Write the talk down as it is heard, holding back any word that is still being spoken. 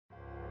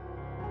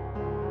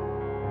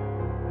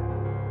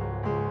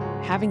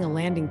Having a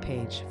landing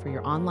page for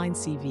your online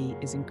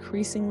CV is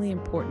increasingly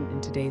important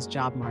in today's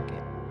job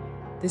market.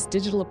 This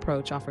digital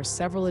approach offers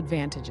several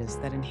advantages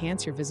that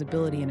enhance your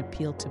visibility and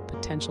appeal to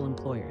potential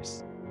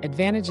employers.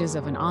 Advantages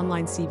of an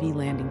online CV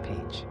landing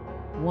page.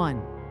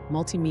 1.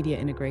 Multimedia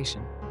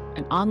integration.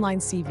 An online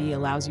CV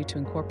allows you to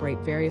incorporate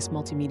various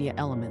multimedia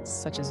elements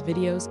such as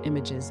videos,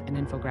 images, and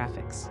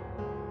infographics.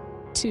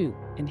 2.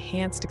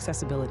 Enhanced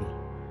accessibility.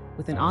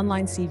 With an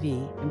online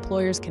CV,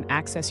 employers can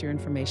access your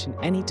information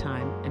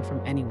anytime and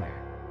from anywhere.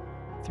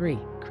 3.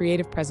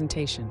 Creative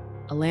presentation.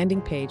 A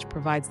landing page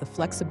provides the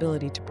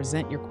flexibility to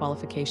present your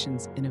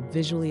qualifications in a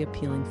visually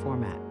appealing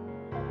format.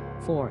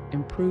 4.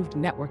 Improved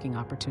networking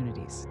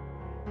opportunities.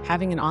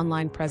 Having an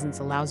online presence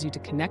allows you to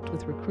connect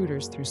with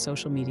recruiters through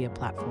social media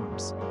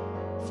platforms.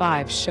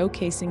 5.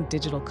 Showcasing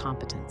digital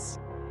competence.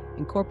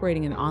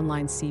 Incorporating an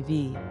online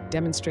CV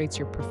demonstrates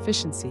your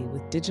proficiency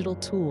with digital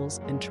tools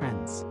and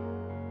trends.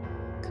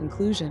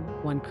 Conclusion: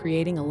 when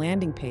creating a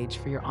landing page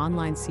for your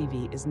online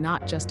CV is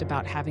not just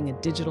about having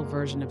a digital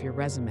version of your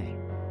resume.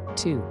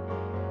 2.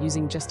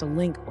 Using just a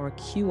link or a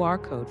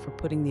QR code for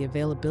putting the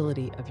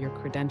availability of your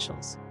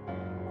credentials.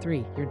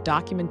 3. Your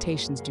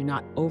documentations do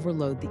not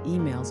overload the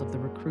emails of the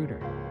recruiter.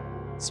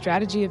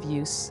 Strategy of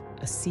use: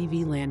 a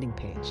CV landing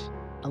page.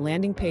 A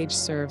landing page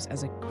serves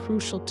as a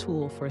crucial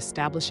tool for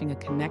establishing a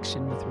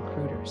connection with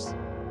recruiters.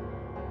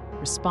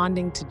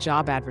 Responding to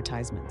job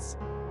advertisements.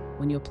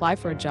 When you apply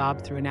for a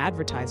job through an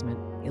advertisement,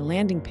 a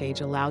landing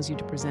page allows you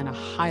to present a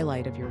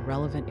highlight of your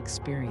relevant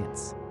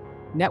experience.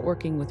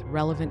 Networking with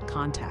relevant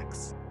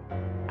contacts.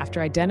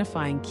 After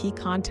identifying key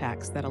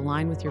contacts that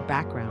align with your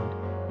background,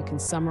 you can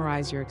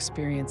summarize your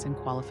experience and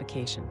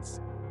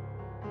qualifications.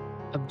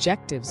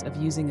 Objectives of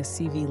using a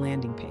CV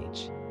landing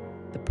page.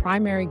 The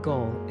primary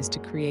goal is to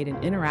create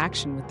an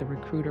interaction with the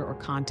recruiter or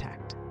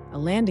contact. A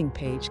landing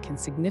page can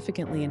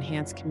significantly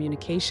enhance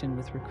communication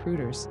with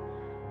recruiters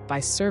by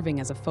serving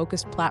as a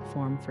focused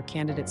platform for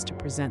candidates to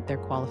present their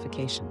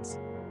qualifications.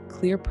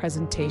 Clear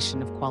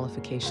presentation of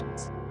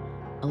qualifications.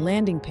 A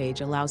landing page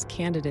allows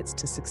candidates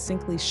to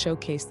succinctly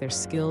showcase their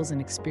skills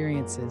and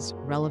experiences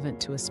relevant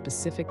to a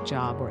specific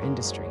job or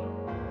industry.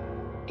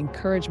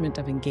 Encouragement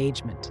of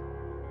engagement.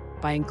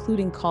 By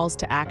including calls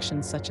to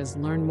action such as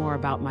 "learn more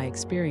about my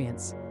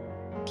experience,"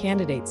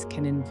 candidates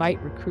can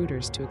invite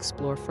recruiters to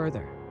explore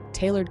further.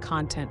 Tailored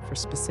content for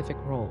specific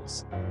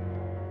roles.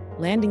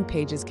 Landing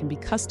pages can be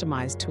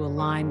customized to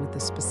align with the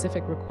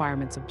specific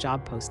requirements of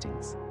job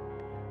postings.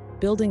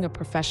 Building a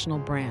professional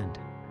brand.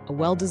 A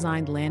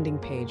well-designed landing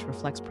page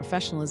reflects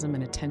professionalism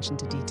and attention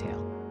to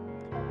detail.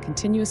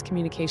 Continuous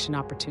communication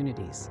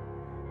opportunities.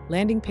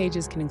 Landing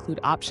pages can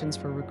include options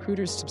for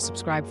recruiters to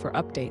subscribe for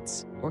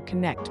updates or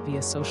connect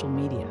via social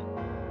media.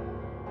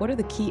 What are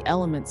the key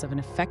elements of an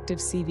effective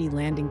CV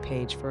landing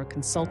page for a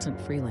consultant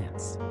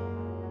freelance?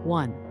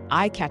 1.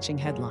 Eye-catching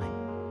headline.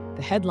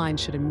 The headline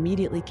should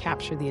immediately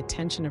capture the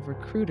attention of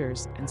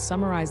recruiters and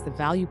summarize the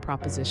value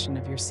proposition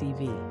of your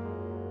CV.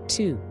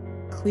 2.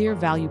 Clear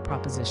value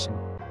proposition.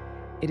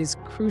 It is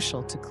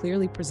crucial to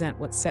clearly present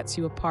what sets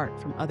you apart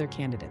from other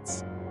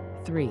candidates.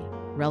 3.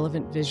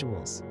 Relevant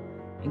visuals.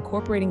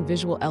 Incorporating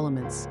visual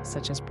elements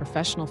such as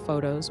professional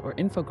photos or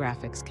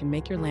infographics can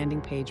make your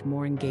landing page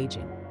more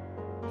engaging.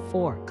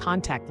 4.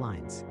 Contact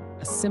lines.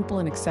 A simple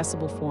and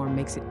accessible form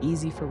makes it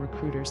easy for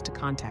recruiters to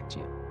contact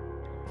you.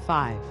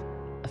 5.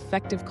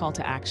 Effective call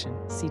to action,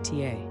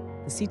 CTA.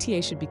 The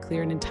CTA should be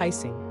clear and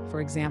enticing.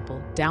 For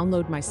example,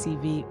 "download my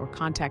CV" or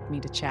 "contact me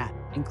to chat."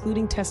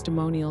 Including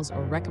testimonials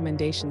or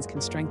recommendations can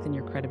strengthen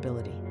your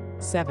credibility.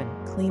 7.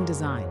 Clean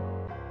design.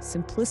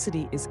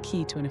 Simplicity is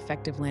key to an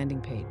effective landing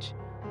page.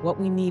 What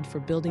we need for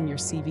building your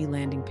CV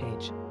landing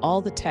page: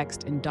 all the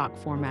text in doc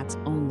formats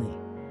only.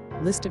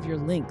 List of your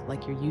link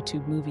like your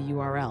YouTube movie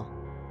URL.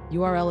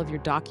 URL of your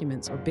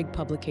documents or big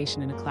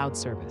publication in a cloud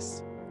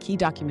service. Key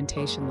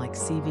documentation like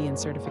CV and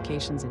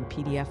certifications in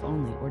PDF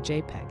only or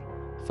JPEG.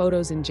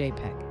 Photos in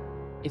JPEG.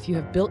 If you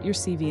have built your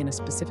CV in a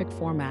specific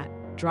format,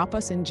 drop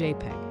us in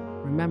JPEG.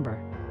 Remember,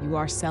 you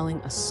are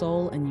selling a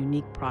sole and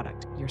unique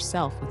product,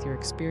 yourself with your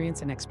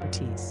experience and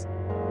expertise.